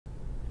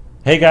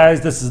Hey guys,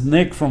 this is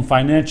Nick from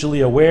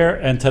Financially Aware,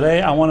 and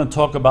today I want to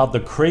talk about the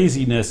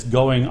craziness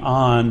going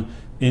on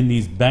in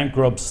these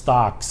bankrupt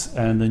stocks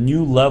and the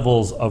new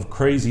levels of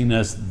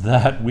craziness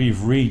that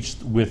we've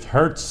reached with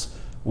Hertz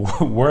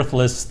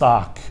worthless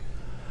stock.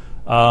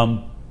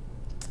 It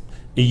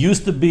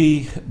used to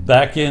be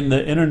back in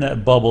the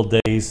internet bubble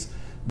days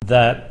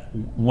that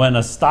when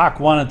a stock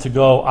wanted to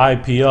go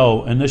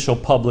IPO, initial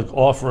public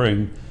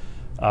offering,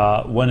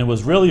 when it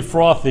was really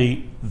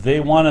frothy,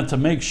 they wanted to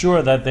make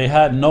sure that they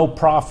had no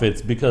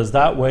profits because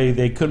that way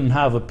they couldn't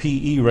have a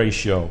PE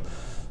ratio.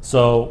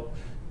 So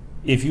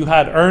if you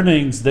had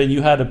earnings, then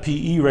you had a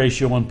PE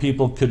ratio when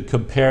people could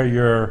compare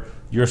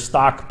your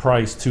stock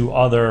price to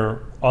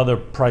other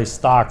price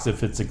stocks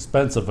if it's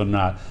expensive or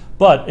not.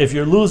 But if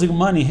you're losing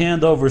money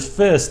hand over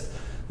fist,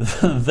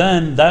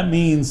 then that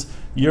means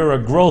you're a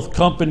growth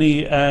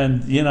company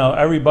and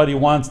everybody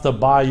wants to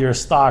buy your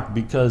stock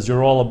because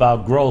you're all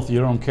about growth. You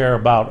don't care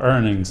about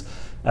earnings.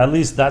 At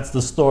least that's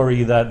the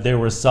story that they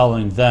were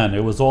selling then.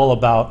 It was all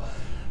about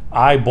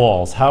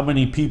eyeballs, how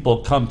many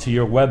people come to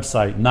your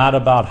website, not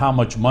about how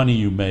much money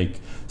you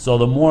make. So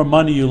the more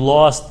money you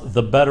lost,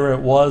 the better it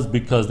was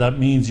because that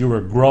means you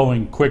were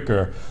growing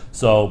quicker.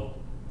 So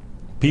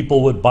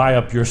people would buy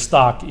up your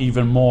stock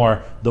even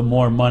more the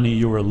more money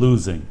you were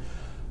losing.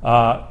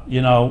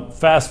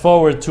 Fast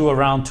forward to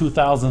around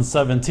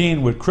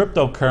 2017 with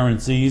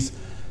cryptocurrencies,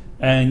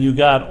 and you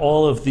got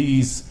all of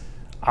these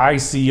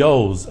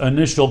ICOs,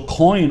 initial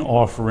coin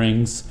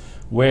offerings,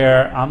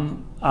 where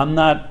I'm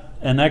not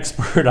an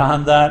expert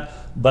on that,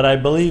 but I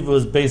believe it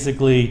was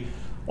basically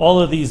all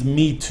of these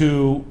Me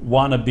Too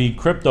wannabe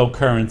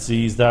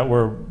cryptocurrencies that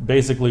were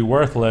basically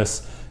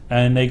worthless,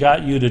 and they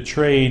got you to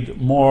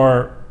trade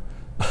more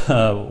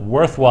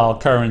worthwhile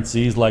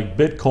currencies like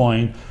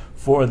Bitcoin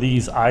for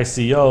these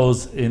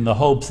ICOs in the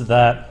hopes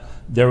that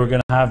they were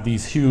going to have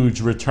these huge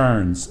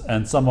returns.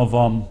 And some of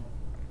them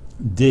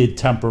did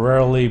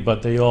temporarily,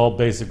 but they all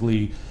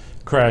basically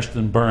crashed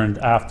and burned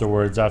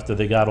afterwards after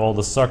they got all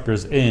the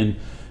suckers in,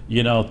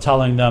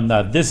 telling them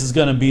that this is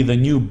going to be the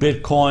new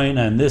Bitcoin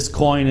and this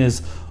coin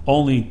is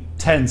only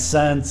 10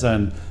 cents,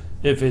 and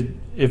if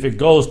it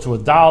goes to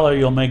 $1,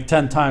 you'll make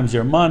 10 times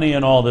your money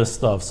and all this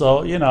stuff.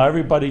 So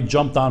everybody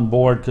jumped on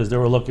board because they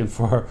were looking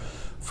for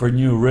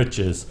new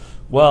riches.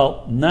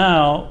 Well,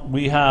 now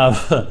we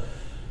have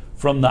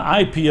from the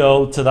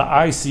IPO to the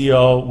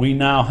ICO, we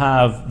now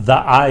have the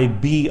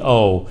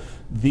IBO,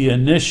 the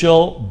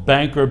initial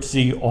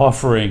bankruptcy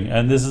offering.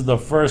 And this is the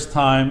first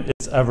time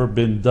it's ever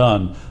been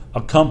done.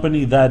 A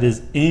company that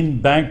is in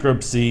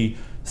bankruptcy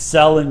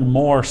selling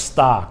more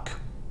stock.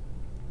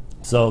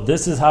 So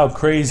this is how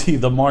crazy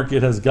the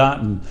market has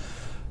gotten.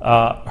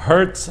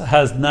 Hertz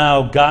has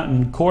now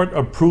gotten court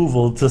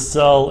approval to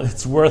sell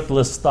its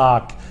worthless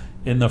stock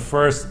in the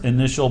first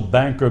initial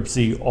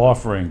bankruptcy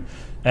offering.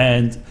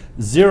 And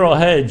Zero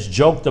Hedge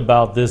joked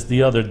about this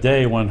the other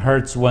day when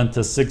Hertz went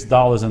to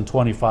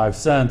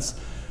 $6.25.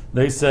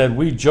 They said,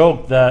 we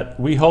joked that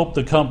we hope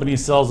the company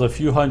sells a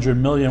few hundred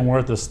million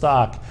worth of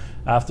stock.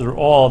 After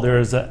all, there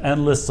is an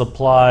endless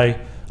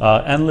supply,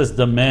 endless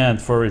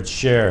demand for its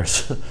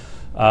shares.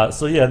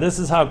 So yeah, this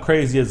is how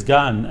crazy it's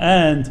gotten.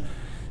 And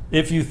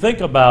if you think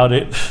about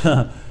it,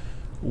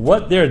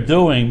 what they're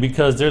doing,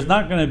 because there's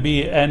not going to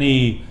be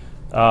any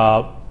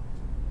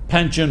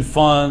pension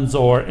funds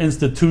or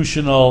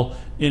institutional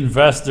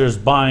investors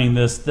buying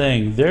this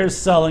thing. They're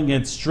selling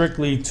it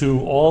strictly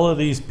to all of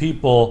these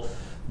people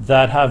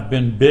that have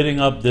been bidding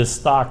up this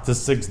stock to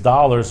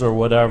 $6 or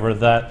whatever,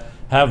 that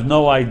have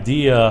no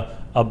idea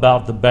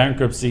about the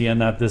bankruptcy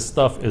and that this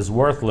stuff is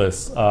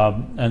worthless.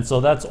 And so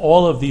that's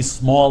all of these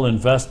small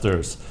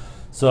investors.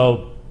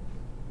 So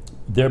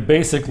they're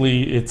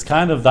basically, it's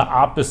kind of the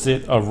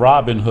opposite of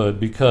Robinhood,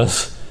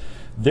 because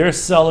they're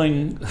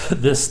selling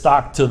this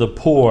stock to the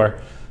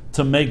poor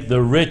to make the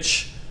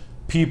rich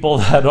people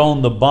that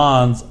own the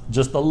bonds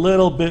just a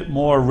little bit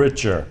more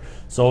richer.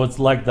 So it's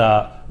like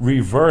the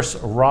reverse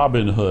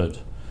Robinhood.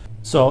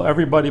 So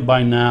everybody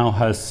by now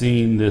has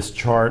seen this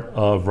chart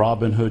of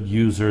Robinhood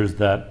users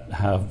that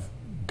have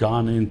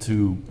gone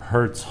into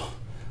Hertz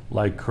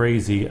like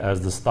crazy as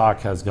the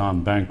stock has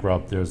gone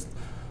bankrupt. There's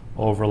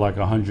over like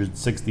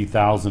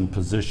 160,000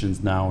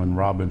 positions now in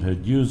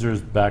Robinhood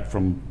users, back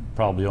from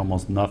probably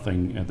almost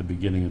nothing at the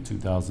beginning of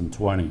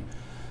 2020.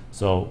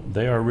 So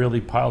they are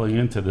really piling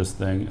into this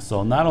thing.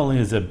 So not only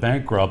is it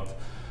bankrupt,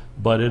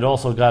 but it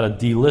also got a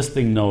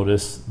delisting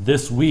notice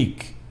this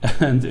week.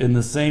 And in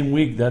the same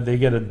week that they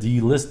get a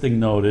delisting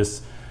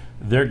notice,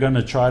 they're going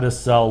to try to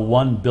sell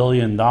 $1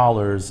 billion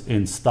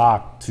in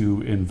stock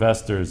to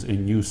investors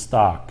in new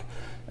stock.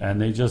 And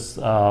they just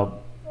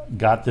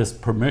got this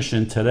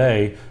permission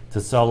today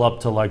to sell up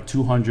to like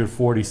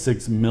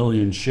 246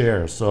 million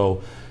shares.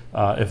 So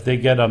if they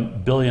get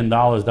 $1 billion,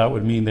 that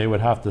would mean they would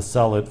have to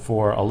sell it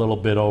for a little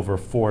bit over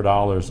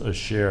 $4 a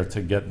share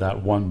to get that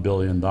 $1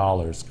 billion,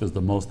 because the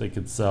most they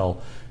could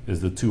sell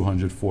is the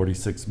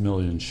 246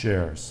 million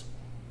shares.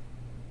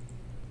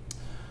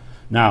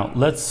 Now,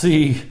 let's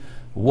see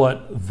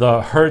what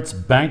the Hertz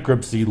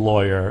bankruptcy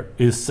lawyer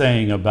is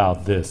saying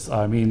about this.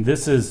 I mean,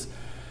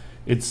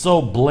 it's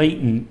so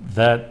blatant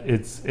that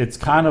it's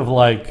kind of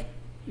like,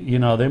 you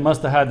know, they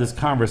must have had this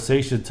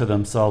conversation to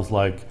themselves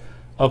like,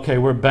 okay,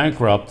 we're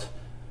bankrupt,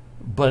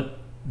 but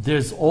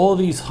there's all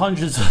these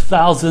hundreds of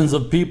thousands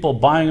of people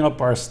buying up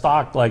our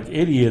stock like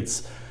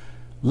idiots.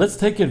 Let's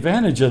take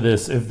advantage of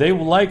this. If they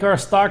like our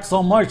stock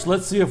so much,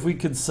 let's see if we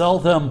can sell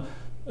them,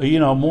 you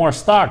know, more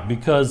stock,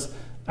 because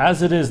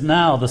as it is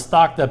now, the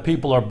stock that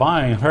people are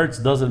buying, Hertz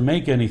doesn't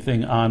make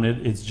anything on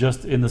it. It's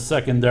just in the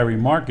secondary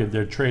market.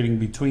 They're trading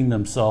between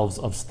themselves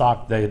of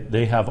stock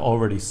they have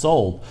already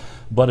sold.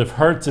 But if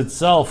Hertz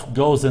itself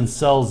goes and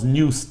sells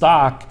new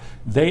stock,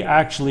 they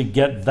actually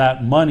get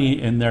that money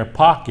in their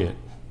pocket.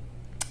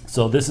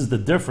 So this is the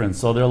difference.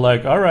 So they're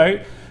like, all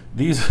right,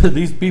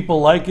 these people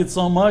like it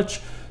so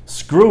much,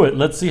 screw it.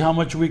 Let's see how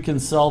much we can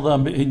sell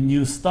them in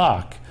new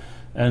stock.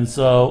 And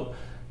so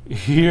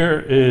here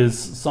is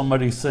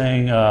somebody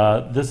saying,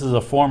 this is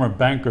a former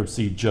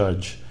bankruptcy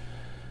judge,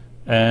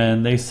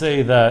 and they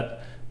say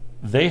that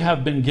they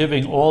have been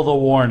giving all the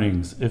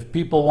warnings. If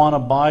people want to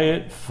buy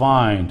it,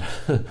 fine.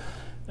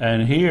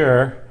 And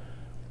here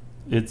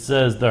it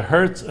says the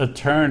Hertz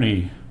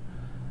attorney,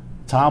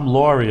 Tom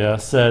Loria,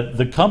 said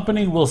the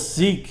company will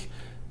seek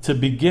to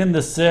begin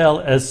the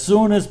sale as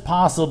soon as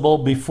possible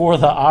before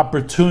the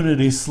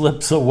opportunity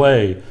slips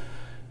away.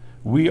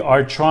 We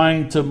are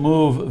trying to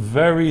move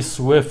very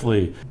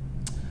swiftly.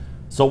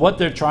 So what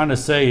they're trying to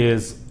say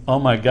is, oh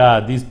my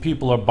God, these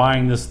people are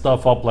buying this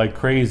stuff up like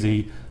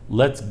crazy.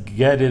 Let's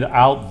get it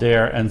out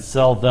there and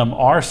sell them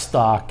our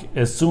stock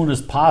as soon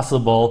as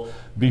possible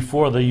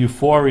before the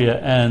euphoria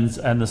ends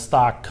and the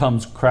stock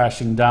comes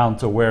crashing down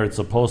to where it's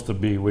supposed to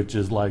be, which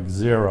is like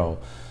zero.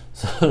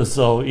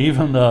 So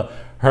even the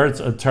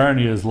Hertz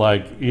attorney is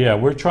like, yeah,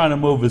 we're trying to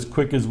move as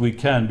quick as we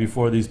can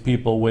before these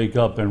people wake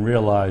up and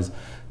realize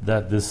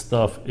that this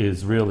stuff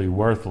is really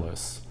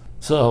worthless.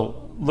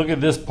 So look at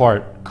this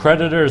part.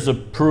 Creditors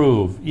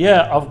approve.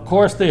 Yeah, of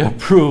course they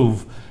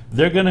approve.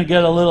 They're going to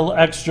get a little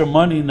extra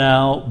money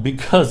now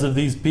because of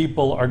these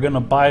people are going to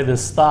buy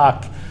this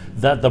stock,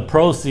 that the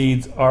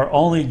proceeds are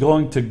only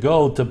going to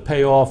go to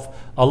pay off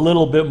a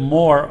little bit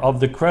more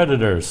of the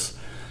creditors.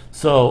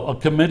 So a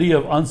committee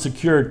of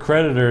unsecured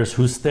creditors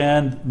who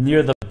stand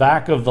near the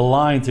back of the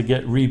line to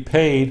get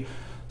repaid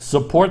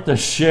support the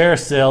share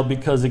sale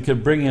because it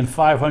could bring in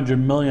 $500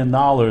 million,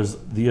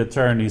 the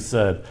attorney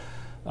said.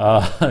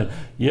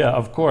 Yeah,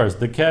 of course.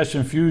 The cash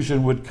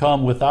infusion would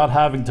come without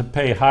having to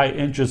pay high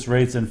interest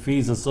rates and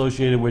fees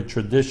associated with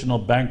traditional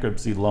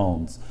bankruptcy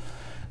loans.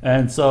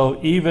 And so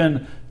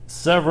even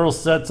several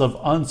sets of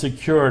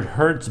unsecured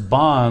Hertz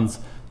bonds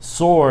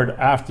soared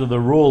after the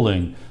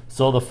ruling.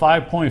 So the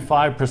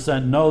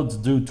 5.5% notes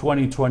due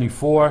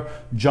 2024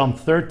 jumped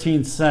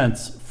 13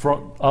 cents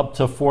up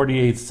to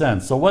 48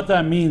 cents. So what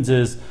that means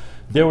is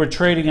they were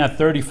trading at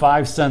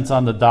 35 cents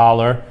on the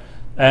dollar,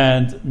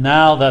 and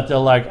now that they're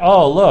like,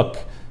 oh look,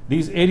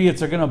 these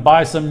idiots are going to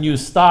buy some new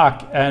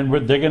stock and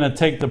they're going to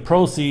take the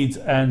proceeds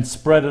and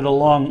spread it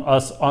along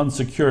us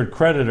unsecured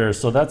creditors.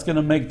 So that's going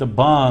to make the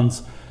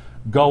bonds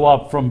go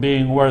up from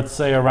being worth,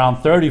 say,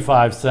 around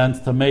 35 cents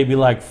to maybe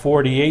like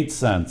 48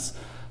 cents.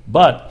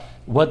 But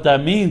what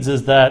that means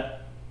is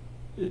that,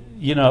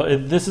 you know,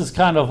 this is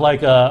kind of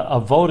like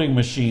a voting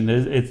machine.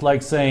 It's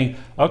like saying,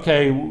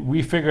 okay,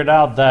 we figured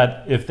out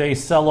that if they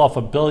sell off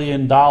 $1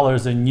 billion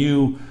in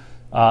new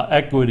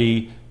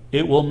equity,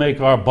 it will make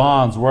our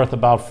bonds worth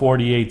about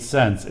 48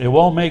 cents. It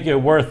won't make it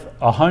worth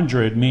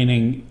 100,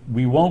 meaning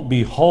we won't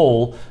be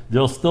whole.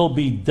 There'll still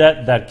be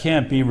debt that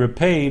can't be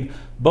repaid,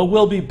 but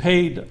we'll be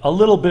paid a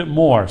little bit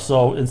more.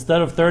 So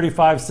instead of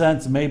 35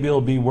 cents, maybe it'll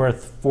be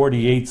worth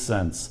 48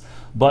 cents.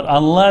 But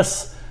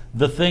unless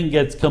the thing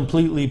gets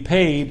completely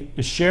paid,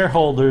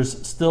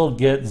 shareholders still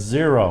get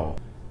zero.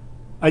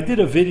 I did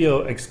a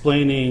video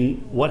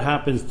explaining what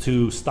happens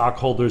to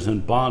stockholders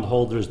and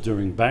bondholders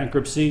during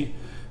bankruptcy.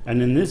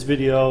 And in this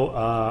video,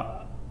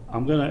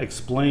 I'm going to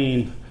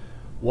explain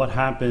what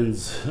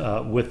happens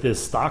with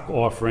this stock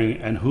offering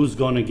and who's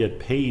going to get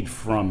paid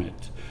from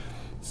it.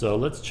 So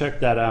let's check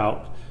that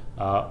out.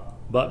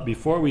 But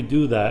before we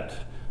do that,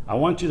 I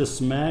want you to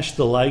smash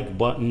the like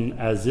button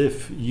as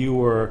if you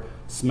were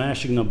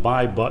smashing the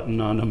buy button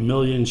on a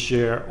 1,000,000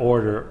 share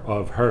order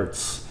of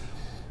Hertz.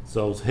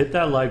 So hit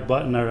that like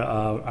button.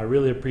 I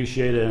really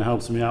appreciate it, and it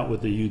helps me out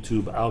with the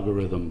YouTube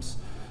algorithms.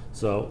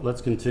 So let's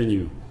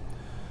continue.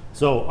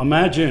 So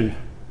imagine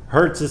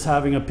Hertz is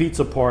having a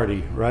pizza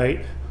party,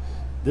 right?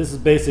 This is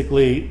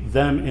basically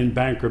them in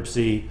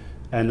bankruptcy,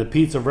 and the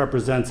pizza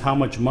represents how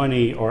much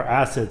money or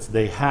assets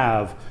they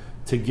have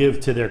to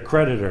give to their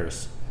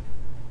creditors.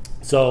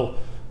 So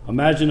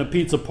imagine a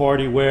pizza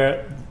party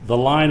where the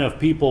line of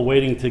people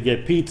waiting to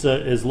get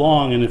pizza is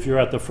long, and if you're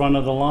at the front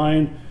of the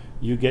line,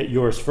 you get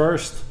yours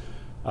first.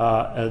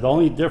 The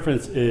only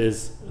difference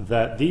is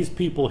that these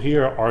people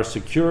here are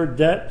secured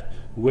debt,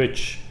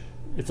 which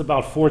it's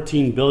about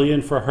 14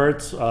 billion for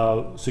Hertz,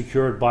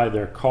 secured by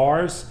their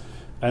cars.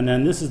 And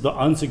then this is the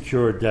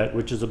unsecured debt,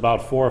 which is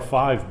about 4 or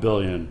 5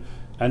 billion.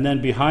 and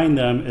then behind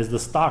them is the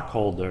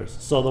stockholders.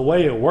 So the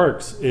way it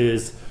works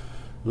is,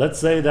 let's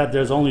say that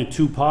there's only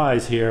 2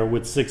 pies here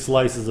with 6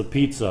 slices of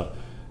pizza,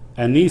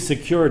 and these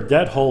secured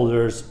debt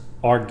holders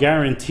are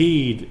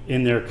guaranteed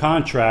in their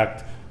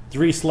contract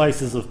 3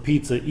 slices of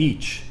pizza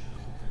each.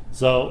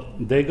 So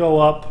they go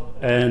up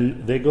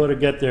and they go to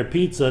get their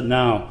pizza.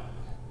 Now,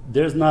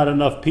 there's not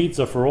enough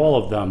pizza for all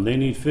of them. They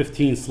need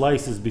 15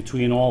 slices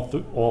between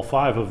all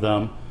 5 of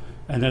them,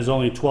 and there's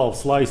only 12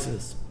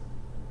 slices.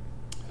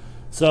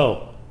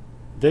 So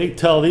they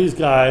tell these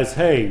guys,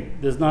 hey,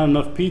 there's not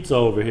enough pizza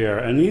over here.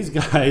 And these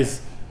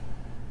guys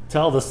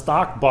tell the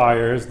stock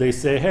buyers, they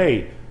say,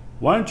 hey,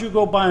 why don't you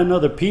go buy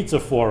another pizza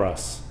for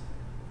us?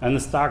 And the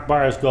stock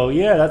buyers go,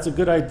 yeah, that's a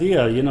good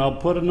idea. You know,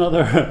 put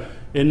another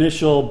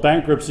initial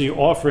bankruptcy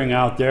offering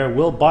out there.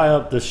 We'll buy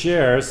up the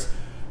shares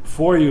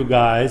for you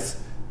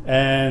guys.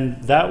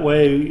 And that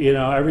way, you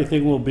know,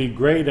 everything will be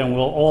great and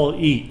we'll all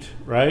eat,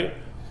 right?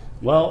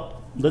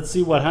 Well, let's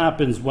see what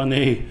happens when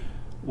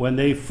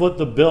they foot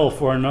the bill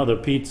for another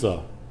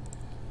pizza.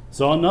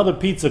 So another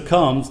pizza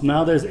comes.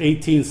 Now there's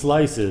 18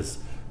 slices.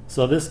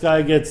 So this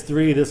guy gets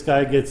 3, this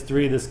guy gets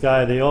 3, this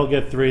guy, they all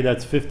get 3.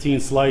 That's 15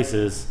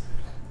 slices.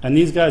 And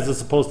these guys are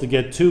supposed to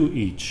get 2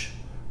 each,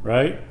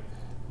 right?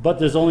 But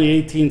there's only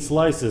 18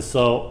 slices,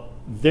 so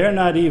they're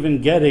not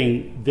even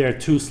getting their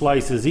 2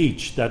 slices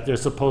each that they're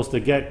supposed to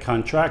get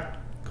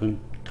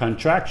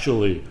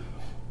contractually.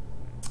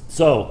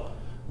 So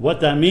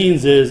what that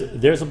means is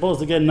they're supposed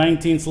to get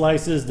 19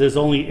 slices, there's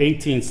only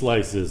 18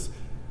 slices.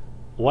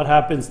 What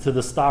happens to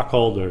the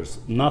stockholders?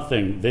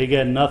 Nothing. They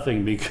get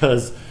nothing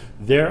because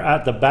they're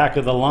at the back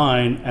of the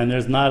line and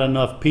there's not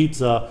enough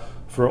pizza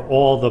for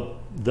all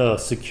the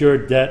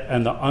secured debt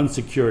and the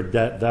unsecured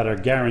debt that are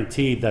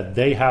guaranteed that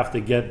they have to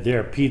get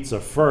their pizza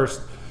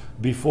first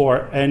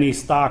before any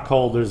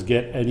stockholders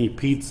get any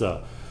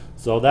pizza.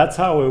 So that's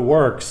how it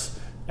works.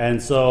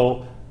 And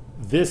so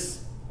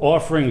this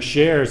offering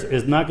shares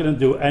is not going to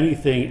do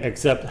anything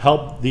except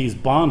help these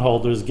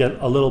bondholders get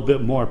a little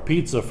bit more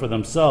pizza for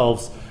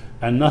themselves,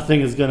 and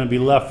nothing is going to be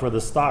left for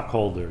the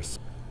stockholders.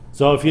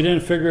 So if you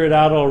didn't figure it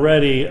out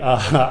already,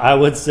 I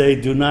would say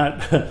do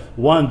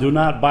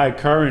not buy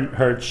current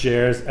Hertz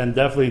shares, and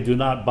definitely do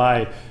not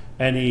buy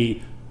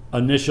any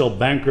initial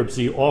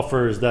bankruptcy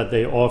offers that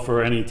they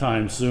offer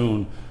anytime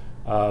soon,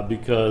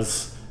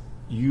 because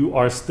you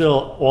are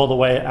still all the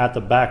way at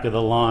the back of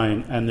the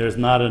line and there's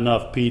not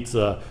enough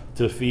pizza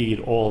to feed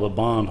all the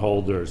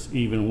bondholders,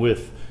 even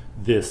with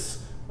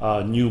this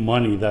new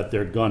money that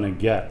they're gonna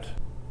get.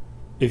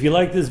 If you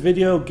like this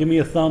video, give me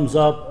a thumbs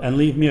up and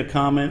leave me a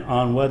comment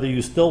on whether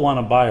you still want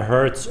to buy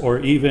Hertz or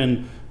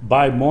even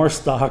buy more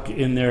stock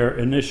in their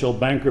initial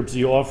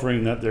bankruptcy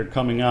offering that they're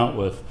coming out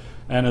with.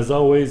 And as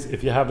always,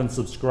 if you haven't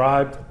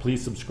subscribed,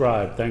 please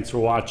subscribe. Thanks for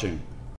watching.